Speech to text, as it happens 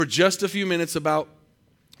for just a few minutes about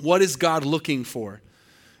what is God looking for?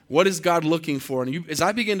 What is God looking for? And as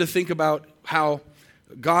I begin to think about how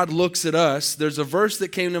God looks at us, there's a verse that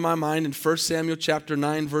came to my mind in 1 Samuel chapter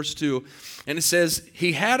 9, verse 2. And it says,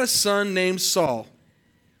 he had a son named Saul,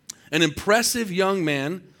 an impressive young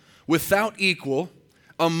man without equal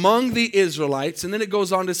among the Israelites. And then it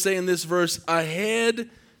goes on to say in this verse, a head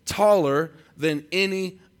taller than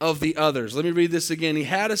any of the others. Let me read this again. He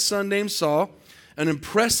had a son named Saul, an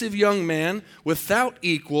impressive young man without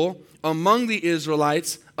equal among the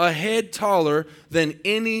Israelites, a head taller than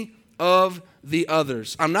any of the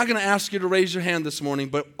others. I'm not going to ask you to raise your hand this morning,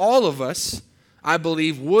 but all of us, I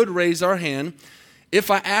believe, would raise our hand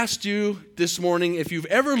if I asked you this morning if you've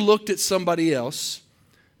ever looked at somebody else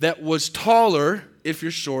that was taller if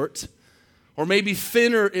you're short, or maybe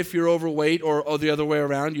thinner if you're overweight, or the other way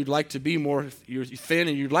around, you'd like to be more, you're thin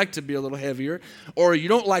and you'd like to be a little heavier, or you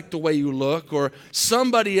don't like the way you look, or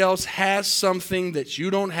somebody else has something that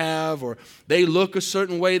you don't have, or they look a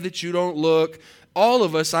certain way that you don't look. All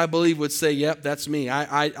of us, I believe, would say, yep, that's me.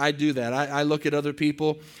 I do that. I look at other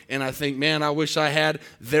people and I think, man, I wish I had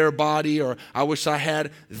their body, or I wish I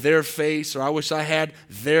had their face, or I wish I had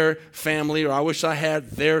their family, or I wish I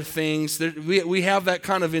had their things. We have that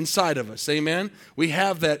kind of inside of us, amen? We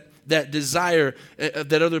have that desire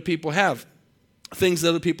that other people have, things that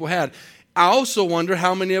other people had. I also wonder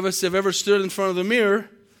how many of us have ever stood in front of the mirror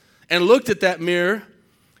and looked at that mirror.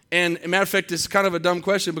 And as a matter of fact, it's kind of a dumb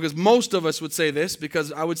question because most of us would say this,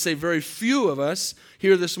 because I would say very few of us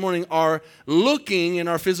here this morning are looking in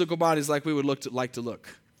our physical bodies like we would like to look.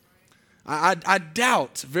 I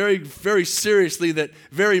doubt very, very seriously that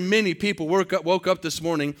very many people woke up this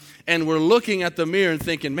morning and were looking at the mirror and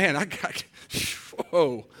thinking, man,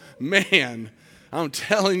 whoa, man, I'm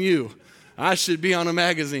telling you, I should be on a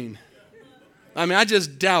magazine. I mean, I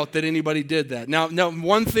just doubt that anybody did that. Now,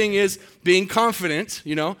 one thing is being confident,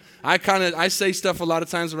 you know. I say stuff a lot of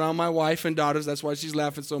times around my wife and daughters. That's why she's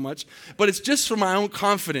laughing so much. But it's just for my own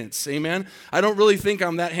confidence, amen. I don't really think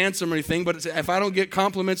I'm that handsome or anything, but if I don't get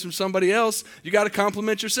compliments from somebody else, you got to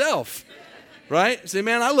compliment yourself, right? Say,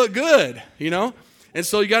 man, I look good, you know. And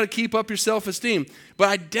so you got to keep up your self-esteem. But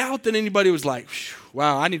I doubt that anybody was like,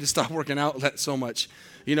 wow, I need to stop working out so much,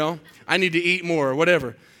 you know. I need to eat more or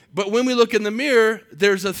whatever. But when we look in the mirror,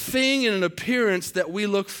 there's a thing and an appearance that we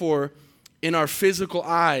look for in our physical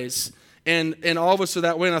eyes. And all of us are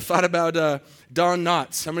that way. And I thought about Don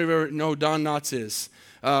Knotts. How many of you ever know who Don Knotts is?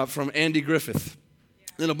 From Andy Griffith.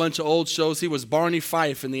 In a bunch of old shows. He was Barney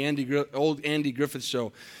Fife in the old Andy Griffith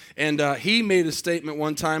show. And he made a statement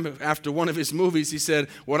one time after one of his movies. He said,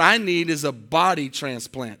 what I need is a body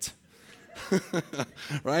transplant.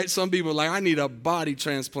 Right? Some people are like, I need a body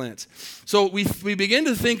transplant. So we begin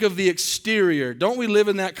to think of the exterior. Don't we live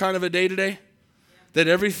in that kind of a day today? That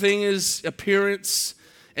everything is appearance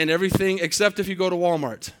and everything, except if you go to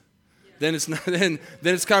Walmart. Then it's not. Then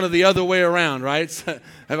it's kind of the other way around, right? So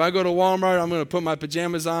if I go to Walmart, I'm going to put my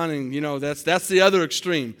pajamas on, and you know that's the other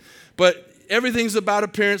extreme. But everything's about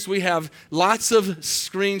appearance. We have lots of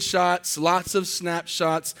screenshots, lots of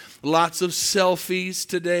snapshots, lots of selfies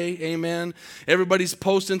today, amen. Everybody's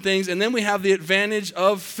posting things. And then we have the advantage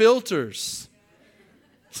of filters.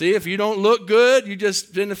 See, if you don't look good, you just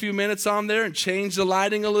spend a few minutes on there and change the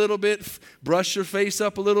lighting a little bit, brush your face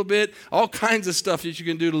up a little bit, all kinds of stuff that you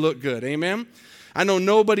can do to look good, amen. I know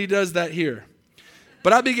nobody does that here.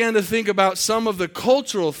 But I began to think about some of the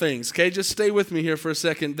cultural things, okay? Just stay with me here for a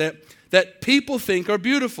second, that people think are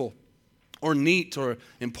beautiful or neat or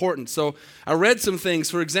important. So I read some things.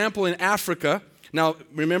 For example, in Africa, now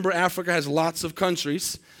remember Africa has lots of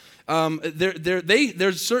countries.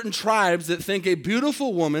 There's certain tribes that think a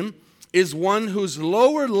beautiful woman is one whose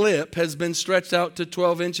lower lip has been stretched out to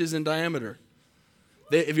 12 inches in diameter.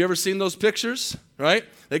 Have you ever seen those pictures? Right?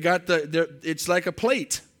 They got it's like a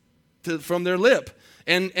plate from their lip.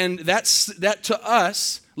 And that to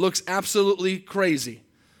us looks absolutely crazy.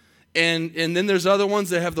 And then there's other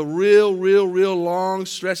ones that have the real long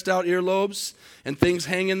stretched out earlobes and things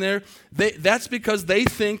hanging there. That's because they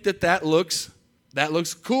think that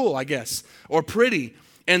looks cool, I guess, or pretty.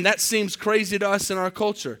 And that seems crazy to us in our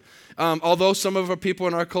culture. Although some of our people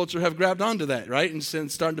in our culture have grabbed onto that, right? And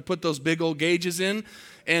starting to put those big old gauges in.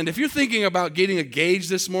 And if you're thinking about getting a gauge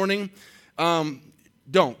this morning,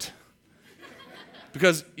 don't.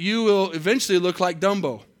 Because you will eventually look like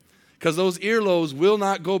Dumbo. Because those earlobes will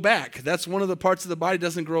not go back. That's one of the parts of the body that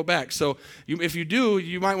doesn't grow back. So if you do,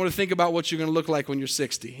 you might want to think about what you're going to look like when you're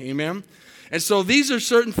 60. Amen? And so these are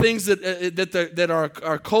certain things that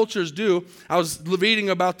our cultures do. I was reading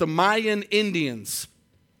about the Mayan Indians.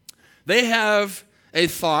 They have a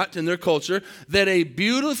thought in their culture that a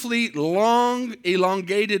beautifully long,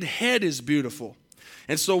 elongated head is beautiful.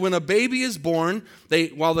 And so when a baby is born,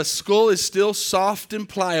 while the skull is still soft and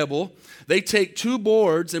pliable, they take two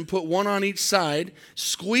boards and put one on each side,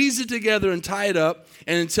 squeeze it together and tie it up,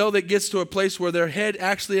 and until it gets to a place where their head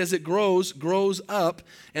actually, as it grows up,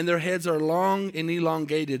 and their heads are long and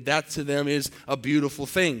elongated. That to them is a beautiful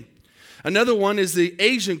thing. Another one is the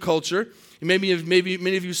Asian culture. Maybe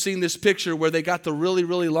many of you have seen this picture where they got the really,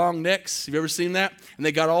 really long necks. Have you ever seen that? And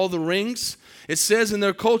they got all the rings. It says in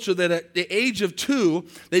their culture that at the age of 2,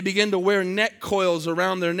 they begin to wear neck coils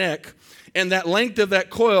around their neck. And that length of that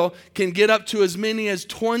coil can get up to as many as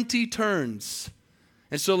 20 turns.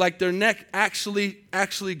 And so like their neck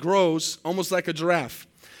actually grows almost like a giraffe.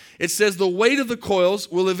 It says the weight of the coils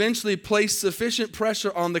will eventually place sufficient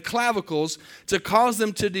pressure on the clavicles to cause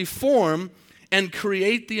them to deform and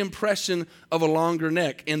create the impression of a longer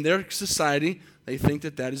neck. In their society, they think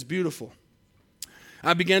that that is beautiful.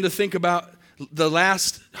 I began to think about the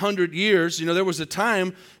last 100 years. You know, there was a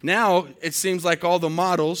time, now it seems like all the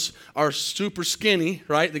models are super skinny,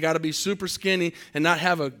 right? They got to be super skinny and not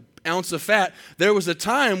have an ounce of fat. There was a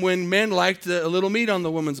time when men liked a little meat on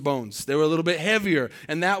the woman's bones. They were a little bit heavier,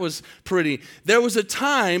 and that was pretty. There was a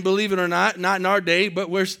time, believe it or not in our day, but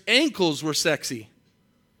where ankles were sexy.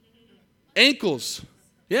 Ankles.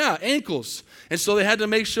 Yeah, ankles. And so they had to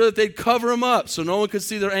make sure that they'd cover them up so no one could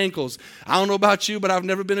see their ankles. I don't know about you, but I've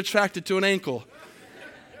never been attracted to an ankle.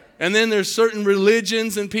 And then there's certain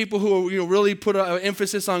religions and people who really put an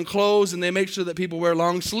emphasis on clothes, and they make sure that people wear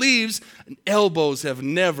long sleeves. Elbows have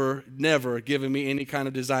never given me any kind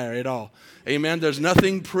of desire at all. Amen? There's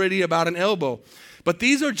nothing pretty about an elbow. But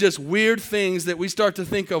these are just weird things that we start to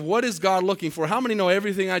think of. What is God looking for? How many know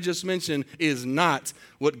everything I just mentioned is not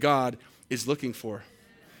what God is looking for?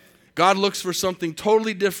 God looks for something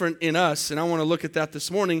totally different in us, and I want to look at that this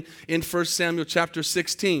morning in 1 Samuel chapter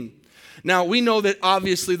 16. Now, we know that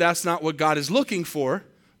obviously that's not what God is looking for,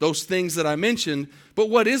 those things that I mentioned, but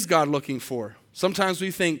what is God looking for? Sometimes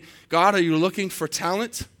we think, God, are you looking for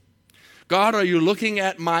talent? God, are you looking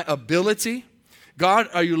at my ability? God,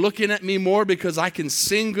 are you looking at me more because I can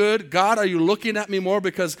sing good? God, are you looking at me more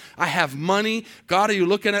because I have money? God, are you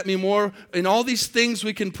looking at me more? And all these things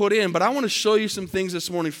we can put in. But I want to show you some things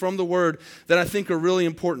this morning from the Word that I think are really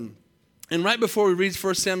important. And right before we read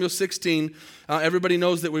 1 Samuel 16, everybody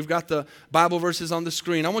knows that we've got the Bible verses on the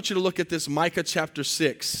screen. I want you to look at this Micah chapter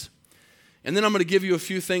 6. And then I'm going to give you a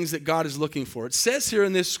few things that God is looking for. It says here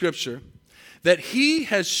in this scripture that He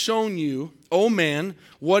has shown you, O man,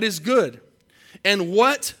 what is good. And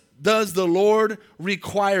what does the Lord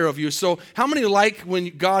require of you? So how many like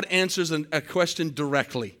when God answers a question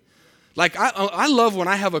directly? Like I love when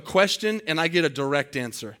I have a question and I get a direct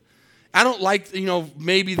answer. I don't like,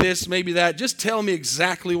 maybe this, maybe that. Just tell me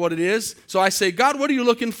exactly what it is. So I say, God, what are you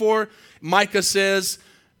looking for? Micah says,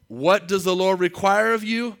 what does the Lord require of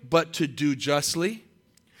you? But to do justly,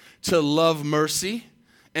 to love mercy,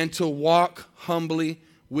 and to walk humbly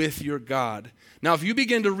with your God. Now, if you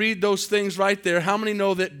begin to read those things right there, how many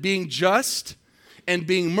know that being just and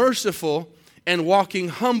being merciful and walking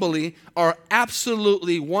humbly are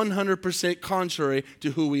absolutely 100% contrary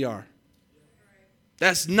to who we are?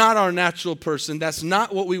 That's not our natural person. That's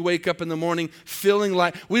not what we wake up in the morning feeling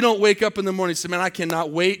like. We don't wake up in the morning and say, man, I cannot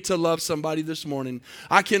wait to love somebody this morning.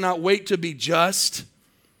 I cannot wait to be just.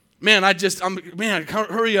 Man,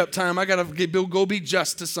 hurry up time. I got to go be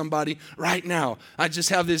just to somebody right now. I just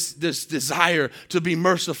have this desire to be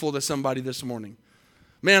merciful to somebody this morning.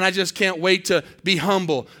 Man, I just can't wait to be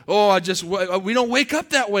humble. We don't wake up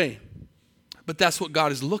that way. But that's what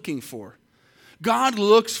God is looking for. God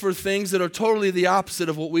looks for things that are totally the opposite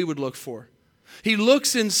of what we would look for. He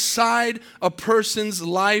looks inside a person's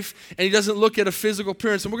life, and He doesn't look at a physical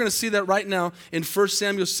appearance. And we're going to see that right now in 1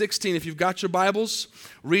 Samuel 16. If you've got your Bibles,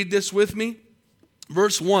 read this with me.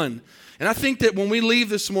 Verse 1. And I think that when we leave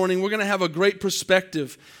this morning, we're going to have a great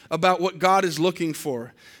perspective about what God is looking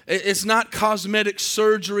for. It's not cosmetic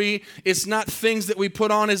surgery. It's not things that we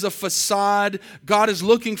put on as a facade. God is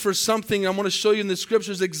looking for something. I'm going to show you in the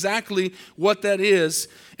scriptures exactly what that is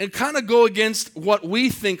and kind of go against what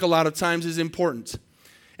we think a lot of times is important.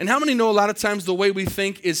 And how many know a lot of times the way we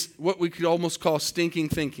think is what we could almost call stinking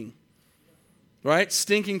thinking? Right?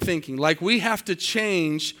 Stinking thinking. Like we have to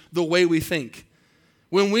change the way we think.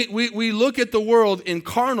 When we look at the world in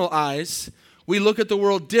carnal eyes, we look at the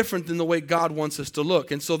world different than the way God wants us to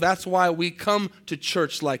look. And so that's why we come to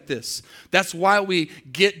church like this. That's why we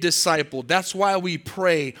get discipled. That's why we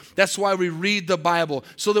pray. That's why we read the Bible,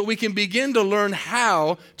 so that we can begin to learn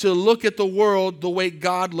how to look at the world the way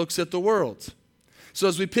God looks at the world. So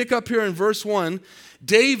as we pick up here in verse 1,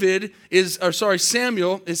 Samuel,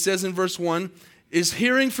 it says in verse 1, is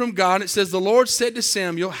hearing from God. It says, the Lord said to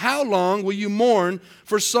Samuel, how long will you mourn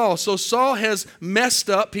for Saul? So Saul has messed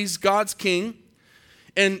up. He's God's king.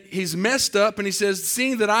 And he's messed up. And he says,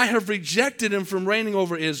 seeing that I have rejected him from reigning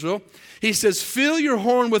over Israel, he says, fill your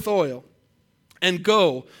horn with oil and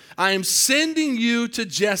go. I am sending you to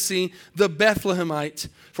Jesse the Bethlehemite,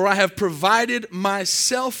 for I have provided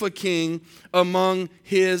myself a king among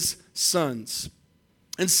his sons.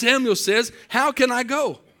 And Samuel says, how can I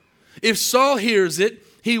go? If Saul hears it,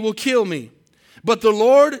 he will kill me. But the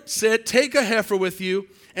Lord said, take a heifer with you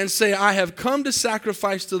and say, I have come to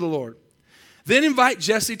sacrifice to the Lord. Then invite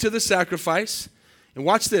Jesse to the sacrifice. And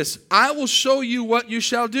watch this. I will show you what you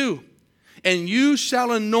shall do. And you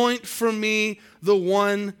shall anoint for me the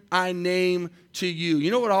one I name to you. You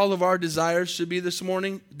know what all of our desires should be this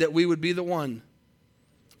morning? That we would be the one.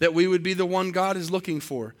 That we would be the one God is looking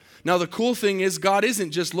for. Now, the cool thing is God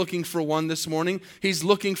isn't just looking for one this morning. He's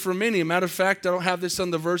looking for many. As a matter of fact, I don't have this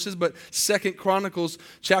on the verses, but 2 Chronicles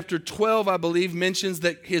chapter 12, I believe, mentions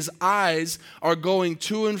that his eyes are going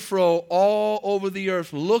to and fro all over the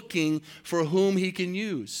earth, looking for whom he can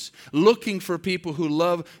use, looking for people who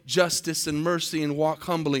love justice and mercy and walk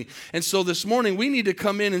humbly. And so this morning, we need to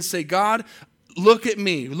come in and say, God, look at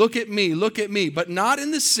me, look at me, look at me, but not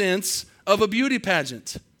in the sense of a beauty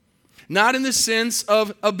pageant. Not in the sense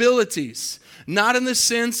of abilities, not in the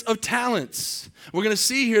sense of talents. We're going to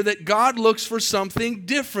see here that God looks for something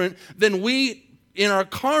different than we, in our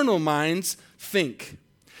carnal minds, think.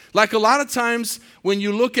 Like a lot of times when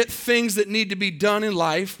you look at things that need to be done in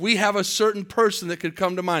life, we have a certain person that could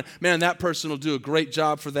come to mind. Man, that person will do a great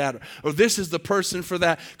job for that. Or this is the person for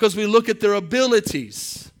that. Because we look at their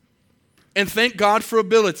abilities. And thank God for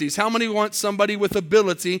abilities. How many want somebody with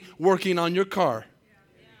ability working on your car?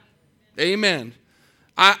 Amen.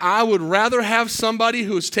 I would rather have somebody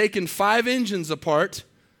who's taken 5 engines apart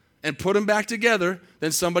and put them back together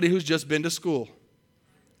than somebody who's just been to school.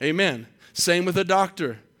 Amen. Same with a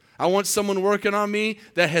doctor. I want someone working on me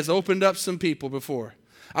that has opened up some people before.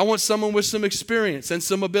 I want someone with some experience and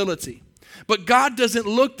some ability. But God doesn't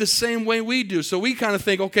look the same way we do. So we kind of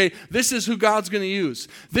think, okay, this is who God's going to use.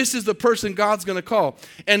 This is the person God's going to call.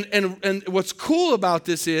 And what's cool about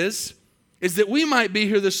this is that we might be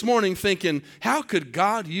here this morning thinking, how could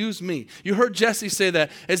God use me? You heard Jesse say that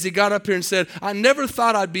as he got up here and said, I never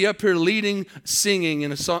thought I'd be up here leading, singing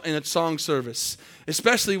in a song service,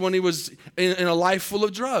 especially when he was in a life full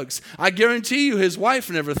of drugs. I guarantee you his wife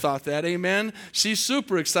never thought that, amen? She's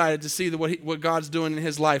super excited to see what God's doing in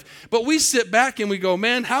his life. But we sit back and we go,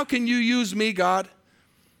 man, how can you use me, God?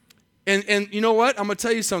 And you know what? I'm going to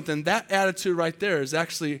tell you something. That attitude right there is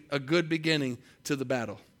actually a good beginning to the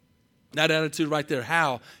battle. That attitude right there.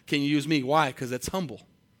 How can you use me? Why? Because it's humble.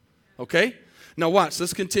 Okay? Now watch.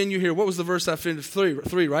 Let's continue here. What was the verse I finished?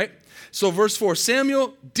 3, right? So verse 4.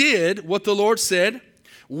 Samuel did what the Lord said,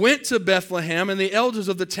 went to Bethlehem, and the elders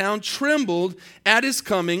of the town trembled at his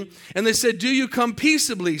coming. And they said, do you come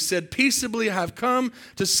peaceably? He said, peaceably I have come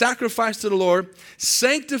to sacrifice to the Lord.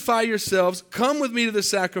 Sanctify yourselves. Come with me to the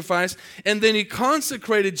sacrifice. And then he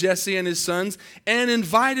consecrated Jesse and his sons and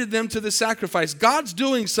invited them to the sacrifice. God's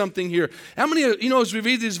doing something here. How many, as we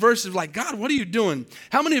read these verses, like, God, what are you doing?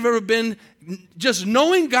 How many have ever been just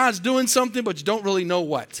knowing God's doing something, but you don't really know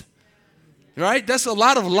what? Right? That's a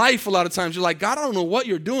lot of life a lot of times. You're like, God, I don't know what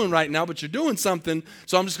you're doing right now, but you're doing something,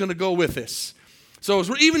 so I'm just going to go with this. So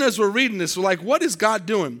even as we're reading this, we're like, what is God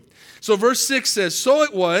doing? So verse 6 says, so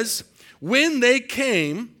it was when they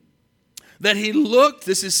came that he looked,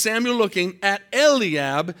 this is Samuel looking, at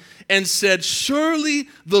Eliab and said, surely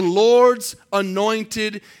the Lord's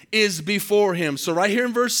anointed is before him. So right here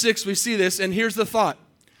in verse 6, we see this, and here's the thought,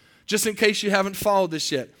 just in case you haven't followed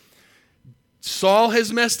this yet. Saul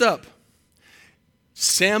has messed up.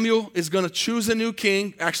 Samuel is going to choose a new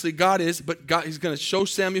king. Actually, God is, but he's going to show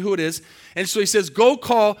Samuel who it is. And so he says, go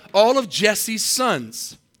call all of Jesse's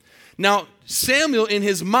sons. Now, Samuel in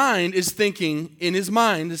his mind is thinking,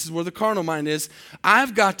 this is where the carnal mind is,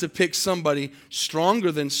 I've got to pick somebody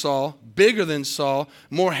stronger than Saul, bigger than Saul,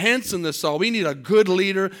 more handsome than Saul. We need a good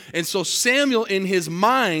leader. And so Samuel in his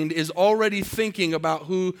mind is already thinking about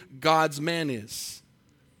who God's man is.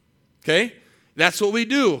 Okay? That's what we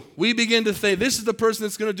do. We begin to say, this is the person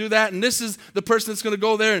that's going to do that, and this is the person that's going to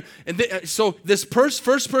go there. So this first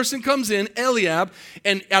person comes in, Eliab,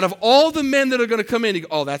 and out of all the men that are going to come in, he goes,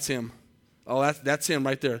 oh, that's him. Oh, that's him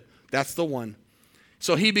right there. That's the one.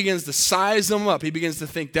 So he begins to size them up. He begins to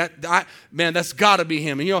think that's got to be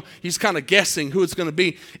him. And he's kind of guessing who it's going to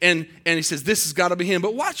be. And he says, this has got to be him.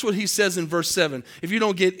 But watch what he says in verse 7. If you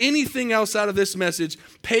don't get anything else out of this message,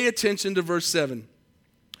 pay attention to verse 7.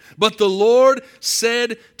 But the Lord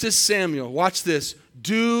said to Samuel, watch this,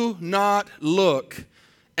 do not look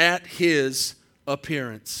at his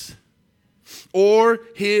appearance or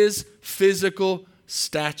his physical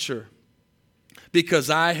stature, because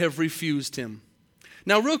I have refused him.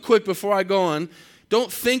 Now, real quick before I go on,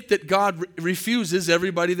 don't think that God refuses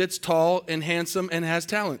everybody that's tall and handsome and has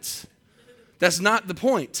talents. That's not the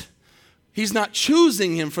point. He's not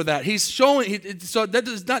choosing him for that. He's showing, so that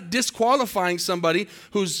is not disqualifying somebody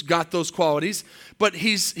who's got those qualities, but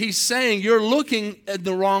he's saying you're looking at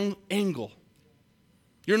the wrong angle.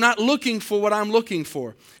 You're not looking for what I'm looking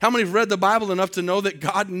for. How many have read the Bible enough to know that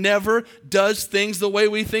God never does things the way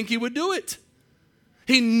we think he would do it?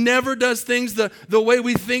 He never does things the way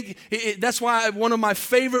we think. That's why one of my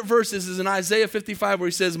favorite verses is in Isaiah 55 where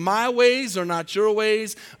he says, my ways are not your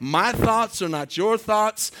ways. My thoughts are not your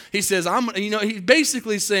thoughts. He says, he's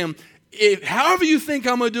basically saying, however you think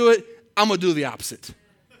I'm going to do it, I'm going to do the opposite.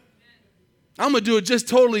 I'm going to do it just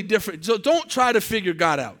totally different. So don't try to figure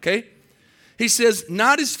God out, okay? He says,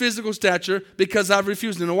 not his physical stature, because I've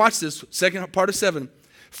refused. And watch this, second part of 7.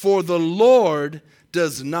 For the Lord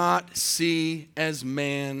does not see as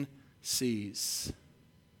man sees.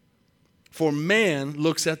 For man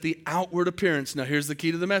looks at the outward appearance. Now here's the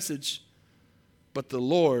key to the message. But the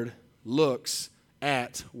Lord looks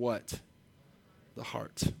at what? The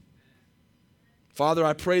heart. Father,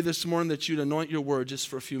 I pray this morning that you'd anoint your word just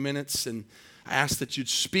for a few minutes, and I ask that you'd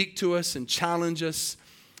speak to us and challenge us.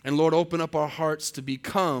 And Lord, open up our hearts to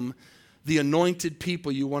become the anointed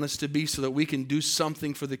people you want us to be so that we can do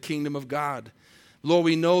something for the kingdom of God. Lord,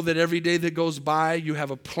 we know that every day that goes by, you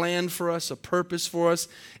have a plan for us, a purpose for us,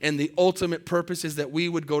 and the ultimate purpose is that we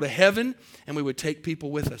would go to heaven and we would take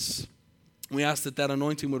people with us. We ask that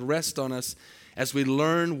anointing would rest on us as we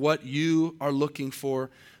learn what you are looking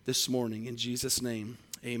for this morning. In Jesus' name,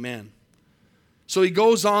 amen. So he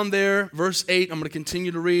goes on there, verse 8, I'm going to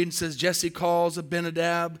continue to read. It says, Jesse calls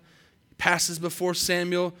Abinadab, passes before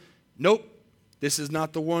Samuel. Nope. This is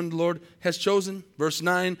not the one the Lord has chosen. Verse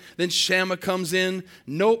 9, then Shammah comes in.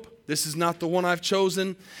 Nope, this is not the one I've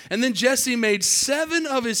chosen. And then Jesse made 7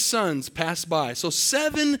 of his sons pass by. So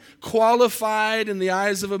 7 qualified in the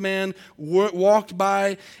eyes of a man walked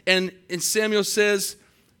by. And Samuel says,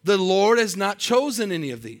 the Lord has not chosen any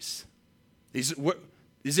of these. Is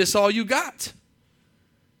this all you got?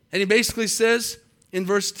 And he basically says in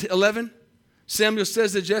verse 11, Samuel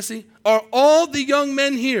says to Jesse, are all the young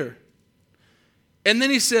men here? And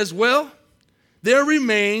then he says, well, there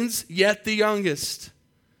remains yet the youngest.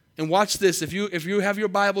 And watch this. If you have your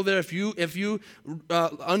Bible there, if you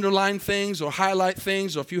underline things or highlight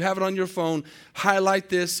things, or if you have it on your phone, highlight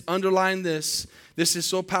this, underline this. This is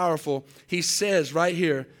so powerful. He says right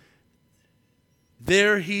here,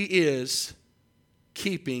 there he is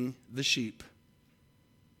keeping the sheep.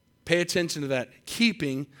 Pay attention to that.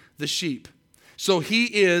 Keeping the sheep. So he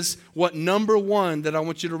is what number one that I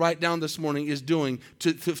want you to write down this morning is doing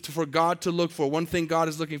for God to look for. One thing God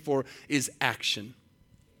is looking for is action.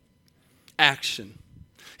 Action.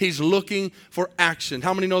 He's looking for action.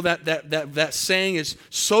 How many know that saying is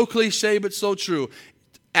so cliche but so true?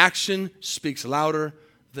 Action speaks louder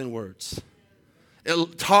than words.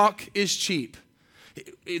 Talk is cheap.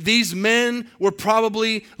 These men were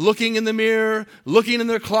probably looking in the mirror, looking in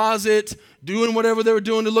their closet, doing whatever they were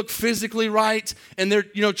doing to look physically right, and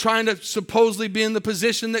they're trying to supposedly be in the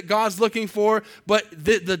position that God's looking for. But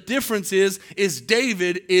the difference is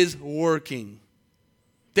David is working.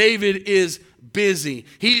 David is busy.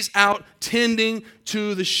 He's out tending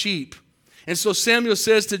to the sheep. And so Samuel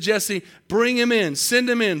says to Jesse, bring him in, send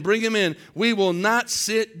him in, bring him in. We will not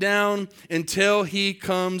sit down until he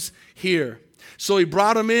comes here. So he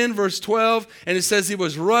brought him in, verse 12, and it says he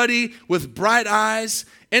was ruddy with bright eyes.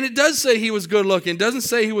 And it does say he was good looking. It doesn't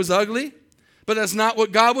say he was ugly, but that's not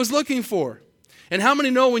what God was looking for. And how many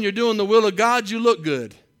know when you're doing the will of God, you look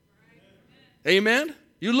good? Amen?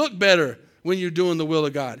 You look better when you're doing the will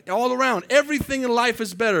of God. All around, everything in life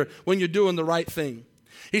is better when you're doing the right thing.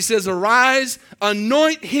 He says, arise,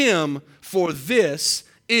 anoint him, for this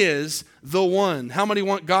is the one. How many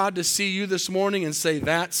want God to see you this morning and say,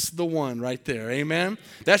 that's the one right there? Amen.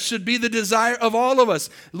 That should be the desire of all of us.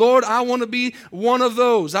 Lord, I want to be one of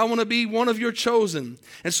those. I want to be one of your chosen.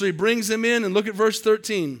 And so he brings him in, and look at verse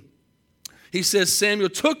 13. He says, Samuel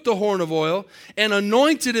took the horn of oil and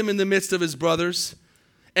anointed him in the midst of his brothers.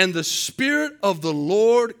 And the Spirit of the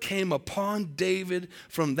Lord came upon David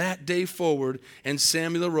from that day forward, and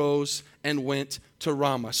Samuel arose and went to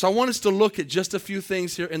Ramah. So I want us to look at just a few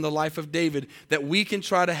things here in the life of David that we can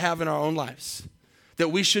try to have in our own lives, that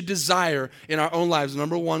we should desire in our own lives.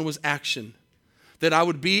 Number one was action. That I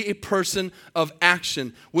would be a person of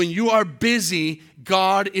action. When you are busy,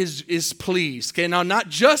 God is pleased. Okay, now not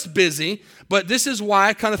just busy, but this is why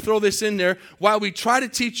I kind of throw this in there, why we try to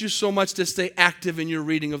teach you so much to stay active in your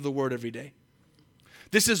reading of the Word every day.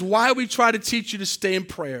 This is why we try to teach you to stay in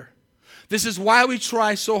prayer. This is why we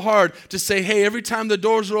try so hard to say, hey, every time the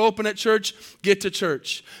doors are open at church, get to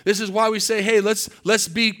church. This is why we say, hey, let's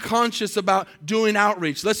be conscious about doing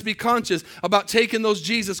outreach. Let's be conscious about taking those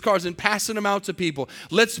Jesus cards and passing them out to people.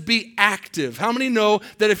 Let's be active. How many know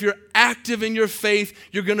that if you're active in your faith,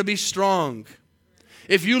 you're going to be strong?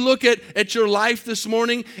 If you look at your life this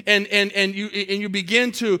morning and you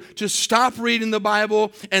begin to stop reading the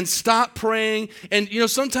Bible and stop praying, and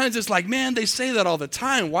sometimes it's like, man, they say that all the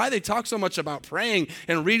time. Why they talk so much about praying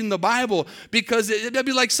and reading the Bible? Because it'd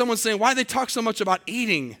be like someone saying, why they talk so much about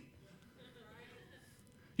eating?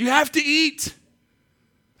 You have to eat.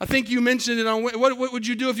 I think you mentioned it on, what would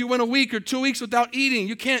you do if you went a week or 2 weeks without eating?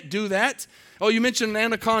 You can't do that. Oh, you mentioned an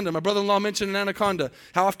anaconda. My brother-in-law mentioned an anaconda.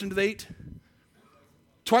 How often do they eat?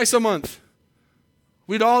 Twice a month.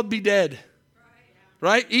 We'd all be dead.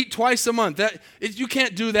 Right? Eat twice a month. You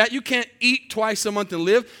can't do that. You can't eat twice a month and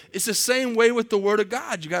live. It's the same way with the Word of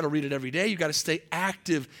God. You got to read it every day. You got to stay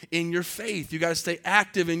active in your faith. You got to stay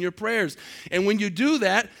active in your prayers. And when you do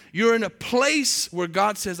that, you're in a place where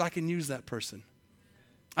God says, I can use that person.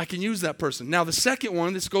 I can use that person. Now, the second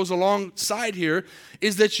one, this goes alongside here,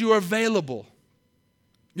 is that you are available.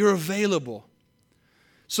 You're available.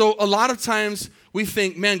 So a lot of times we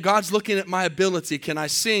think, man, God's looking at my ability. Can I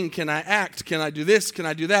sing? Can I act? Can I do this? Can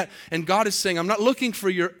I do that? And God is saying, I'm not looking for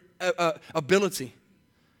your ability.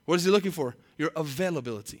 What is he looking for? Your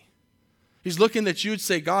availability. He's looking that you'd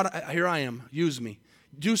say, God, here I am. Use me.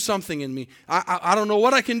 Do something in me. I don't know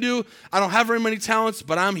what I can do. I don't have very many talents,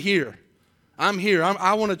 but I'm here. I'm here.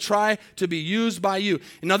 I want to try to be used by you.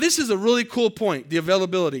 And now this is a really cool point, the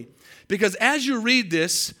availability. Because as you read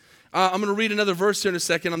this, I'm going to read another verse here in a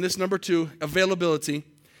second on this number 2, availability.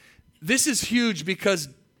 This is huge because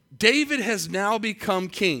David has now become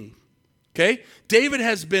king. Okay? David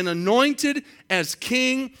has been anointed as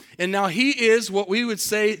king, and now he is what we would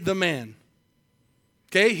say the man.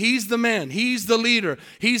 Okay? He's the man. He's the leader.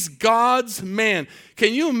 He's God's man.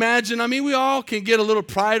 Can you imagine? I mean, we all can get a little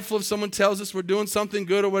prideful if someone tells us we're doing something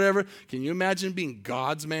good or whatever. Can you imagine being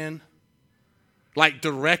God's man? Like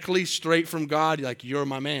directly straight from God, like, you're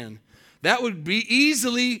my man. That would be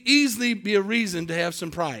easily be a reason to have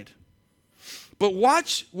some pride. But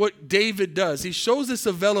watch what David does. He shows this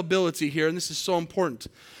availability here, and this is so important.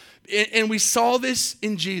 And we saw this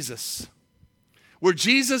in Jesus, where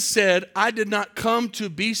Jesus said, I did not come to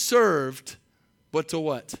be served, but to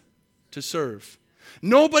what? To serve.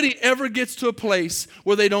 Nobody ever gets to a place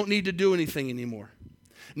where they don't need to do anything anymore.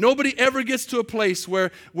 Nobody ever gets to a place where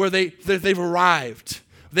they've arrived.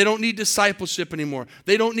 They don't need discipleship anymore.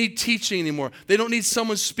 They don't need teaching anymore. They don't need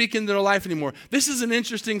someone speaking into their life anymore. This is an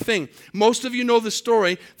interesting thing. Most of you know the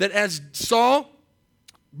story that as Saul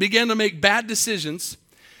began to make bad decisions,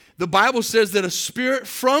 the Bible says that a spirit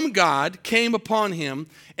from God came upon him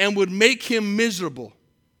and would make him miserable.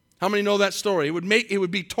 How many know that story? It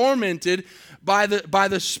would be tormented by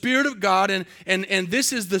the Spirit of God, and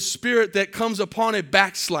this is the spirit that comes upon a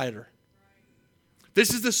backslider.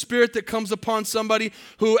 This is the spirit that comes upon somebody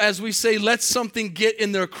who, as we say, lets something get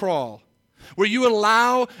in their crawl. Where you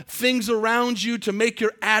allow things around you to make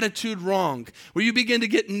your attitude wrong. Where you begin to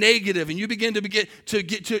get negative and you begin to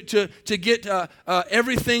get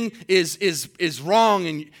everything is wrong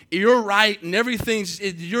and you're right and everything's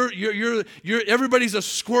everybody's a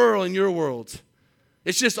squirrel in your world.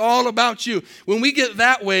 It's just all about you. When we get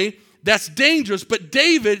that way, that's dangerous. But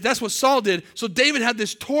David, that's what Saul did. So David had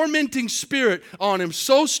this tormenting spirit on him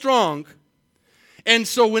so strong. And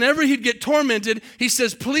so whenever he'd get tormented, he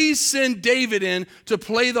says, please send David in to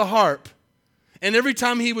play the harp. And every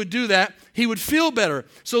time he would do that, he would feel better.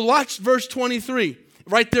 So watch verse 23,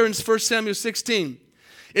 right there in 1 Samuel 16.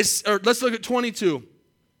 Let's look at 22.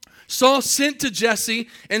 Saul sent to Jesse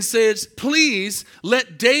and says, please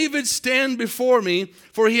let David stand before me,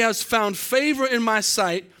 for he has found favor in my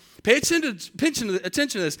sight. Pay attention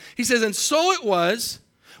to this. He says, and so it was,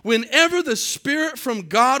 whenever the Spirit from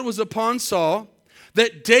God was upon Saul,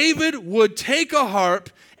 that David would take a harp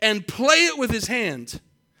and play it with his hand.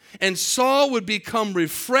 And Saul would become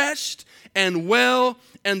refreshed and well,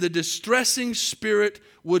 and the distressing spirit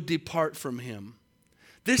would depart from him.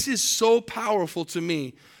 This is so powerful to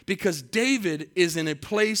me because David is in a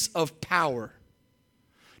place of power.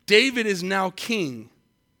 David is now king.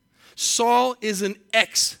 Saul is an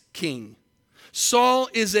ex-king. Saul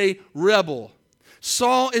is a rebel.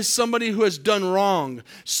 Saul is somebody who has done wrong.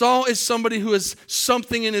 Saul is somebody who has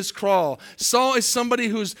something in his craw. Saul is somebody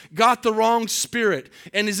who's got the wrong spirit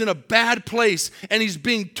and is in a bad place, and he's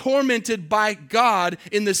being tormented by God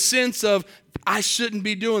in the sense of, I shouldn't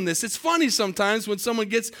be doing this. It's funny sometimes when someone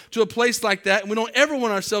gets to a place like that, and we don't ever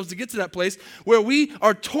want ourselves to get to that place where we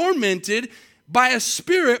are tormented by a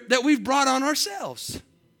spirit that we've brought on ourselves.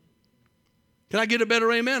 Can I get a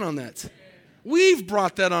better amen on that? We've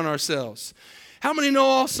brought that on ourselves. How many know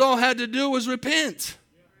all Saul had to do was repent?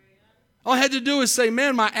 All he had to do is say,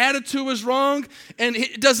 man, my attitude was wrong. And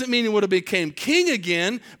it doesn't mean he would have became king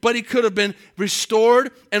again, but he could have been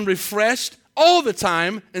restored and refreshed all the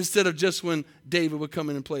time instead of just when David would come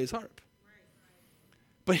in and play his harp.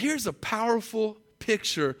 But here's a powerful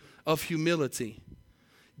picture of humility.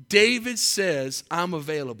 David says, I'm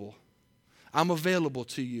available. I'm available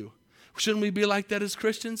to you. Shouldn't we be like that as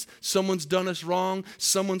Christians? Someone's done us wrong.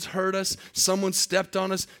 Someone's hurt us. Someone stepped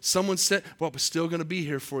on us. Someone said, well, we're still going to be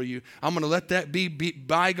here for you. I'm going to let that be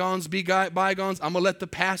bygones be bygones. I'm going to let the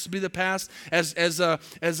past be the past. As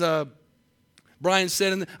Brian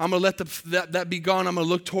said, I'm going to let that be gone. I'm going to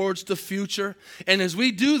look towards the future. And as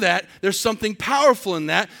we do that, there's something powerful in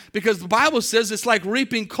that because the Bible says it's like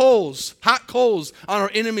reaping coals, hot coals on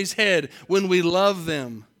our enemy's head when we love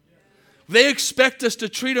them. They expect us to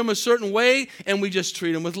treat them a certain way, and we just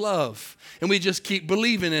treat them with love. And we just keep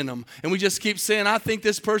believing in them. And we just keep saying, I think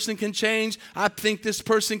this person can change. I think this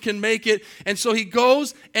person can make it. And so he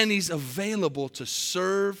goes, and he's available to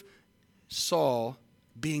serve Saul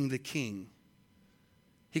being the king.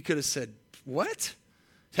 He could have said, what?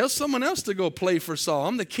 Tell someone else to go play for Saul.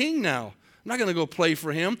 I'm the king now. I'm not going to go play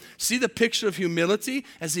for him. See the picture of humility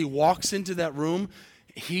as he walks into that room.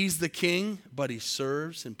 He's the king, but he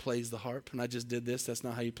serves and plays the harp. And I just did this. That's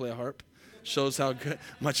not how you play a harp. Shows how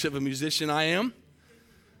much of a musician I am.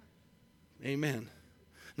 Amen.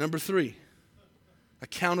 Number 3,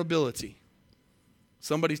 accountability.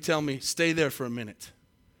 Somebody tell me, stay there for a minute.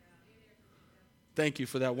 Thank you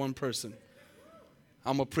for that one person.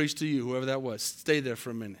 I'm going to preach to you, whoever that was. Stay there for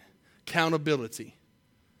a minute. Accountability.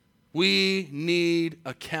 We need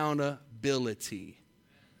accountability.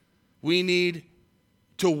 We need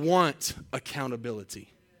to want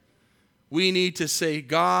accountability. We need to say,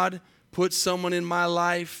 God, put someone in my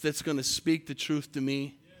life that's going to speak the truth to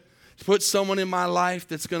me. Put someone in my life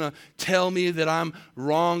that's going to tell me that I'm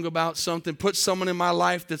wrong about something. Put someone in my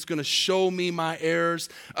life that's going to show me my errors.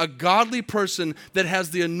 A godly person that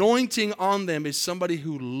has the anointing on them is somebody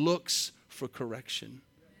who looks for correction,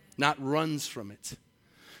 not runs from it.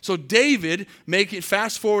 So David, make it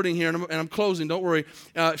fast forwarding here, and I'm closing, don't worry,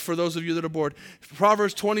 for those of you that are bored.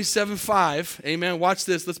 Proverbs 27:5, amen, watch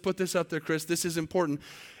this. Let's put this up there, Chris. This is important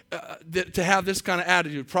to have this kind of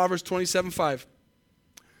attitude. Proverbs 27:5.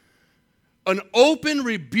 An open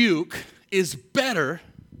rebuke is better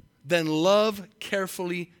than love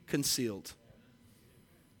carefully concealed.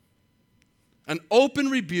 An open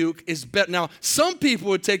rebuke is better. Now, some people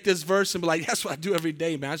would take this verse and be like, that's what I do every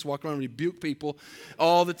day, man. I just walk around and rebuke people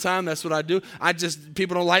all the time. That's what I do.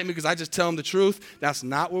 People don't like me because I just tell them the truth. That's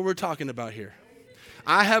not what we're talking about here.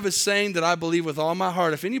 I have a saying that I believe with all my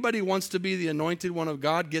heart. If anybody wants to be the anointed one of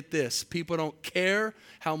God, get this. People don't care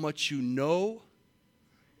how much you know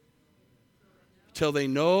till they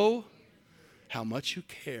know how much you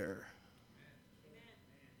care.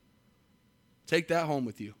 Take that home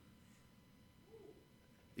with you.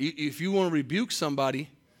 If you want to rebuke somebody,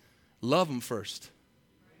 love them first.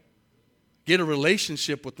 Get a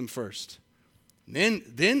relationship with them first.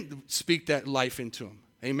 Then speak that life into them.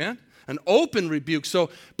 Amen? An open rebuke.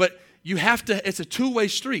 But you have to, it's a two-way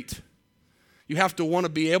street. You have to want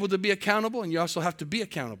to be able to be accountable, and you also have to be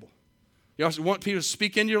accountable. You also want people to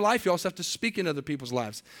speak into your life. You also have to speak into other people's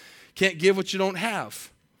lives. Can't give what you don't have.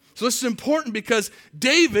 So this is important because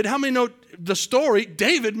David, how many know the story?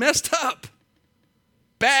 David messed up.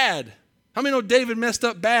 Bad. How many know David messed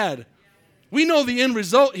up bad? We know the end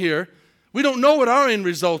result here. We don't know what our end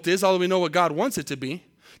result is, although we know what God wants it to be.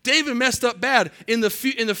 David messed up bad. In the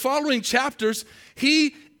following chapters,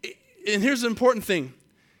 and here's the important thing,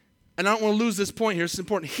 and I don't want to lose this point here, it's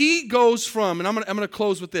important. He goes from, and I'm going to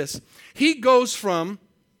close with this. He goes from,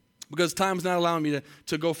 because time's not allowing me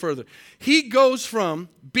to go further. He goes from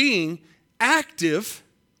being active,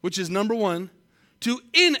 which is number 1, to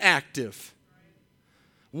inactive.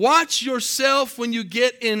 Watch yourself when you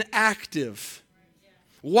get inactive.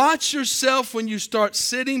 Watch yourself when you start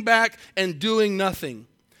sitting back and doing nothing.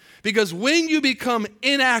 Because when you become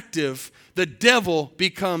inactive, the devil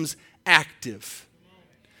becomes active.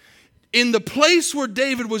 In the place where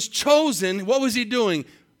David was chosen, what was he doing?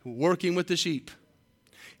 Working with the sheep,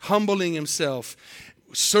 humbling himself,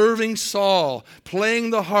 serving Saul, playing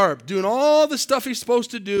the harp, doing all the stuff he's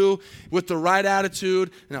supposed to do with the right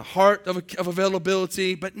attitude and a heart of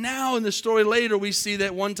availability. But now in the story later, we see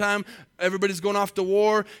that one time everybody's going off to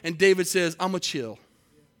war, and David says, I'm going to chill.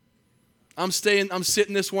 I'm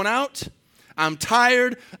sitting this one out. I'm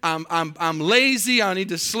tired. I'm lazy. I need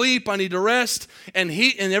to sleep. I need to rest. And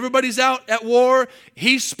everybody's out at war.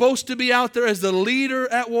 He's supposed to be out there as the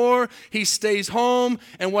leader at war. He stays home.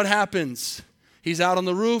 And what happens? He's out on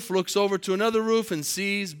the roof, looks over to another roof, and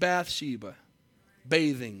sees Bathsheba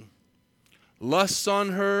bathing. Lusts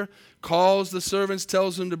on her, calls the servants,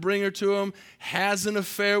 tells them to bring her to him, has an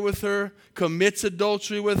affair with her, commits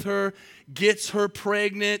adultery with her, gets her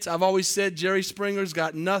pregnant. I've always said Jerry Springer's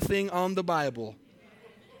got nothing on the Bible.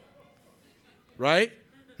 Right?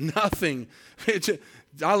 Nothing.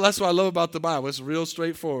 That's what I love about the Bible. It's real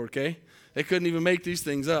straightforward, okay? They couldn't even make these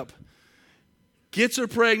things up. Gets her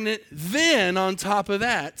pregnant, then on top of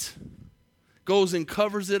that, goes and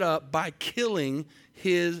covers it up by killing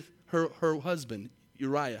her husband,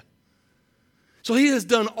 Uriah. So he has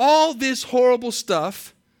done all this horrible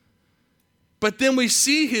stuff. But then we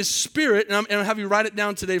see his spirit, and I'll have you write it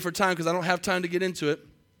down today for time because I don't have time to get into it.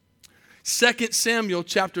 2 Samuel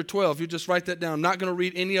chapter 12. You just write that down. I'm not going to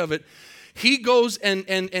read any of it. He goes, and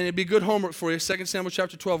it'd be good homework for you. 2 Samuel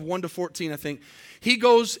chapter 12, 1 to 14, I think. He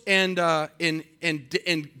goes and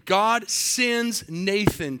God sends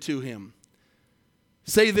Nathan to him.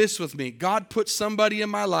 Say this with me. God put somebody in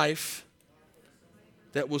my life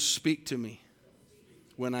that will speak to me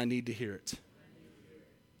when I need to hear it.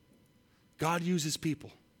 God uses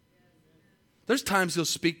people. There's times he'll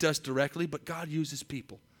speak to us directly, but God uses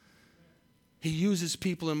people. He uses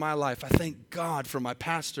people in my life. I thank God for my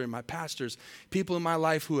pastor and my pastors, people in my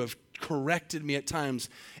life who have corrected me at times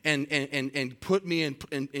and put me in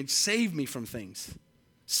and saved me from things.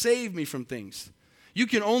 Saved me from things. You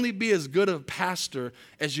can only be as good a pastor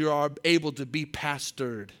as you are able to be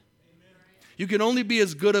pastored. You can only be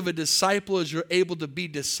as good of a disciple as you're able to be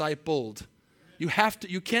discipled.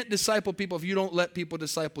 You can't disciple people if you don't let people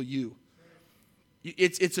disciple you.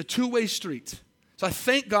 It's a two-way street. So I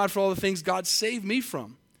thank God for all the things God saved me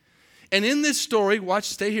from. And in this story,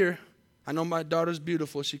 stay here. I know my daughter's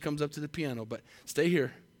beautiful. She comes up to the piano, but stay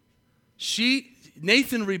here.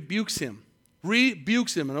 Nathan rebukes him.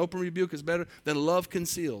 An open rebuke is better than love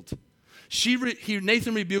concealed.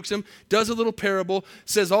 Nathan rebukes him, does a little parable,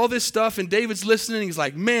 says all this stuff, and David's listening. He's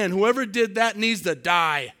like, man, whoever did that needs to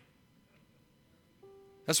die.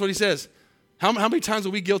 That's what he says. How many times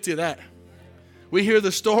are we guilty of that? We hear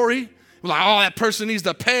the story. We're like, oh, that person needs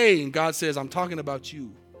to pay. And God says, I'm talking about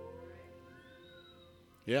you.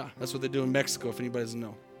 Yeah, that's what they do in Mexico, if anybody doesn't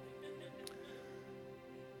know.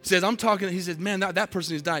 He says, man, that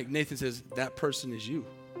person is dying. Nathan says, that person is you.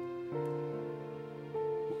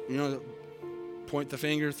 You know, point the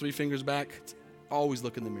finger, 3 fingers back. Always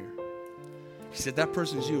look in the mirror. He said, that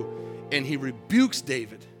person is you. And he rebukes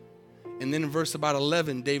David. And then in verse about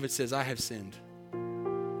 11, David says, I have sinned.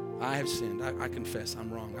 I have sinned. I confess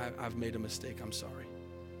I'm wrong. I've made a mistake. I'm sorry.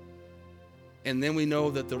 And then we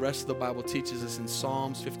know that the rest of the Bible teaches us in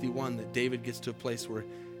Psalms 51 that David gets to a place where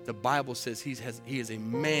the Bible says he is a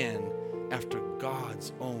man after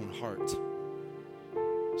God's own heart.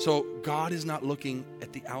 So God is not looking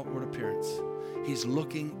at the outward appearance. He's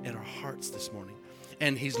looking at our hearts this morning.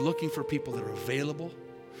 And he's looking for people that are available.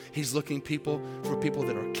 He's looking for people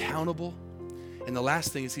that are accountable. And the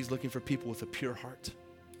last thing is he's looking for people with a pure heart.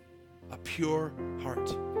 A pure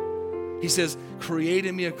heart. He says, create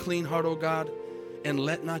in me a clean heart, O God, and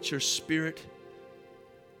let not your spirit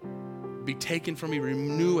be taken from me.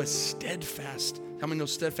 Renew a steadfast, how many know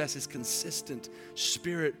steadfast is consistent,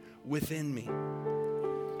 spirit within me.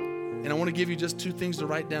 And I want to give you just 2 things to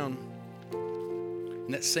write down.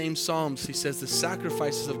 In that same Psalms, he says the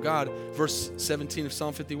sacrifices of God, verse 17 of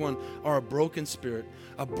Psalm 51, are a broken spirit,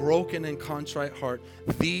 a broken and contrite heart.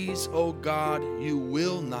 These, O God, you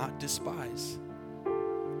will not despise.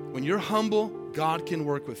 When you're humble, God can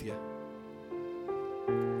work with you.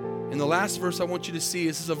 And the last verse I want you to see,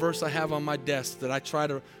 this is a verse I have on my desk that I try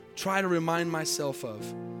to remind myself of.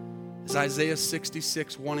 It's Isaiah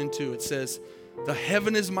 66, 1 and 2. It says, the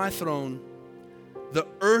heaven is my throne, the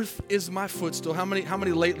earth is my footstool. How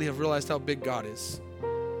many lately have realized how big God is?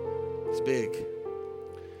 He's big.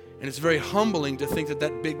 And it's very humbling to think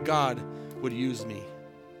that big God would use me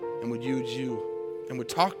and would use you and would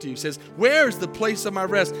talk to you. He says, where's the place of my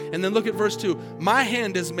rest? And then look at verse 2. My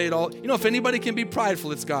hand has made all. You know, if anybody can be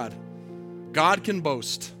prideful, it's God. God can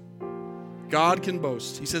boast. God can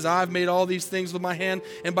boast. He says, I've made all these things with my hand,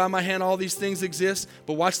 and by my hand all these things exist.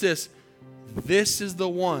 But watch this. This is the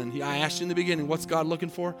one. I asked you in the beginning, what's God looking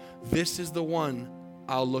for? This is the one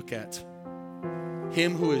I'll look at.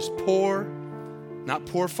 Him who is poor, not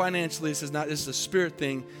poor financially, this is a spirit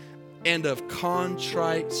thing, and of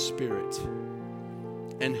contrite spirit,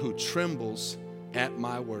 and who trembles at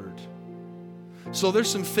my word. So there's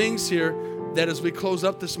some things here that as we close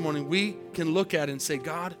up this morning, we can look at and say,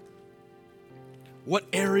 God, what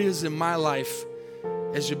areas in my life,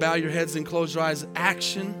 as you bow your heads and close your eyes,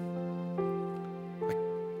 action,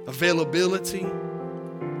 availability,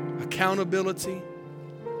 accountability,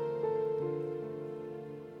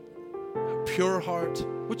 a pure heart,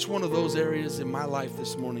 which one of those areas in my life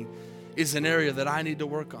this morning is an area that I need to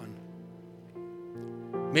work on?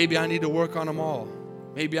 Maybe I need to work on them all.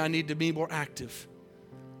 Maybe I need to be more active.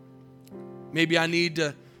 Maybe I need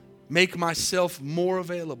to make myself more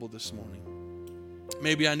available this morning.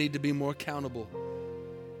 Maybe I need to be more accountable.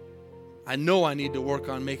 I know I need to work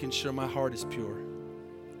on making sure my heart is pure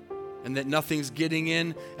and that nothing's getting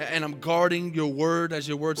in, and I'm guarding your word, as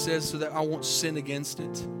your word says, so that I won't sin against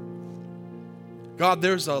it. God,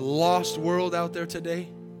 there's a lost world out there today.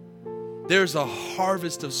 There's a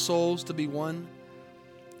harvest of souls to be won.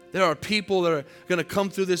 There are people that are going to come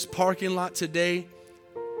through this parking lot today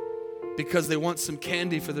because they want some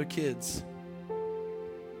candy for their kids,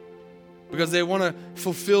 because they want to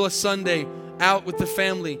fulfill a Sunday out with the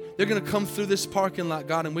family. They're going to come through this parking lot,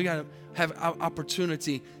 God, and we got to have our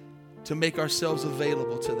opportunity to make ourselves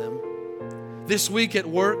available to them. This week at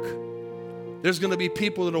work, there's going to be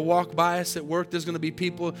people that will walk by us at work. There's going to be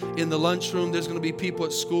people in the lunchroom. There's going to be people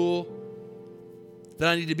at school that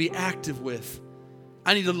I need to be active with.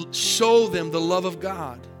 I need to show them the love of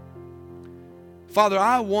God. Father,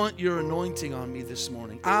 I want your anointing on me this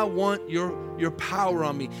morning. I want your power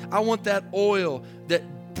on me. I want that oil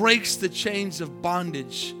that breaks the chains of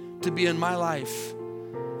bondage to be in my life.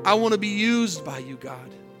 I want to be used by you, God.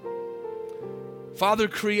 Father,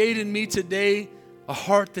 create in me today a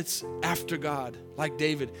heart that's after God, like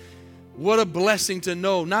David. What a blessing to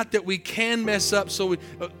know, not that we can mess up so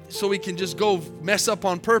we can just go mess up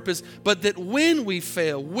on purpose, but that when we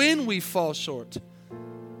fail, when we fall short,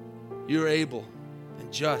 you're able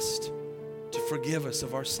and just to forgive us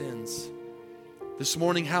of our sins. This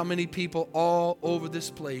morning, how many people all over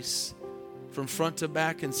this place, from front to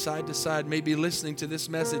back and side to side, may be listening to this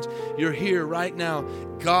message. You're here right now.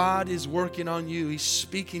 God is working on you. He's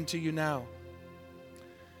speaking to you now.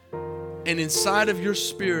 And inside of your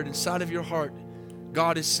spirit, inside of your heart,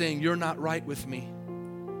 God is saying, you're not right with me.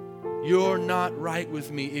 You're not right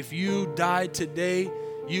with me. If you died today,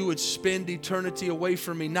 you would spend eternity away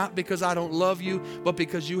from me, not because I don't love you, but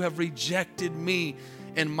because you have rejected me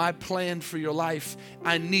and my plan for your life.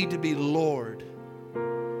 I need to be Lord.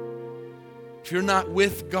 If you're not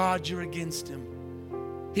with God, you're against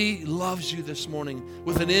him. He loves you this morning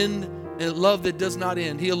with an end and love that does not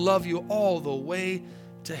end. He'll love you all the way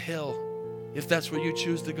to hell if that's where you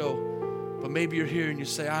choose to go. But maybe you're here and you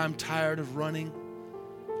say, I'm tired of running.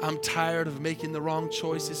 I'm tired of making the wrong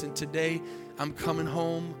choices, and today I'm coming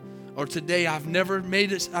home. Or today I've never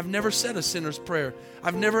said a sinner's prayer.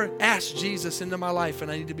 I've never asked Jesus into my life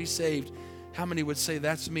and I need to be saved. How many would say,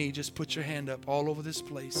 that's me? Just put your hand up all over this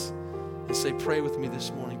place and say, pray with me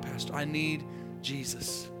this morning, Pastor. I need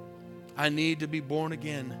Jesus. I need to be born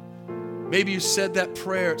again. Maybe you said that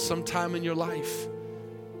prayer at some time in your life,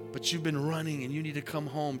 but you've been running and you need to come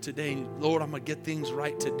home today. Lord, I'm going to get things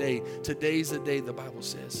right today. Today's the day, the Bible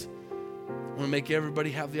says. I want to make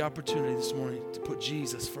everybody have the opportunity this morning to put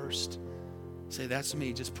Jesus first. Say, that's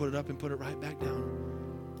me. Just put it up and put it right back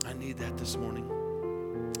down. I need that this morning.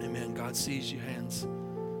 Amen. God sees you, hands.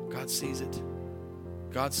 God sees it.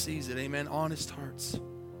 God sees it. Amen. Honest hearts.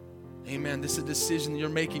 Amen. This is a decision you're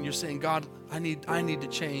making. You're saying, God, I need to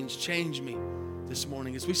change. Change me this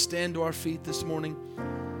morning. As we stand to our feet this morning,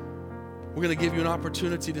 we're going to give you an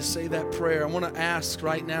opportunity to say that prayer. I want to ask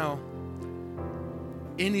right now,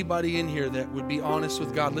 anybody in here that would be honest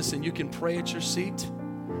with God, listen, you can pray at your seat.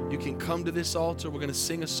 You can come to this altar. We're going to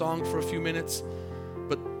sing a song for a few minutes.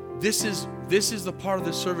 But this is the part of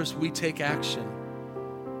the service we take action.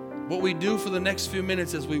 What we do for the next few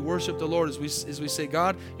minutes as we worship the Lord is we say,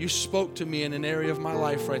 God, you spoke to me in an area of my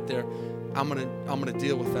life right there. I'm gonna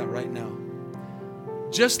deal with that right now.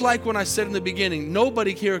 Just like when I said in the beginning,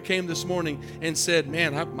 nobody here came this morning and said,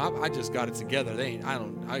 man, I just got it together.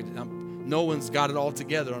 No one's got it all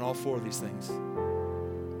together on all four of these things.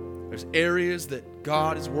 There's areas that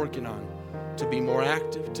God is working on to be more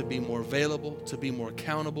active, to be more available, to be more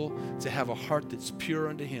accountable, to have a heart that's pure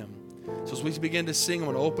unto Him. So as we begin to sing, I'm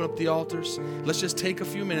going to open up the altars. Let's just take a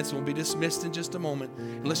few minutes, and we'll be dismissed in just a moment.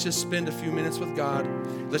 And let's just spend a few minutes with God.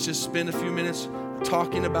 Let's just spend a few minutes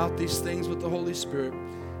talking about these things with the Holy Spirit.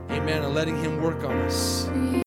 Amen. And letting Him work on us.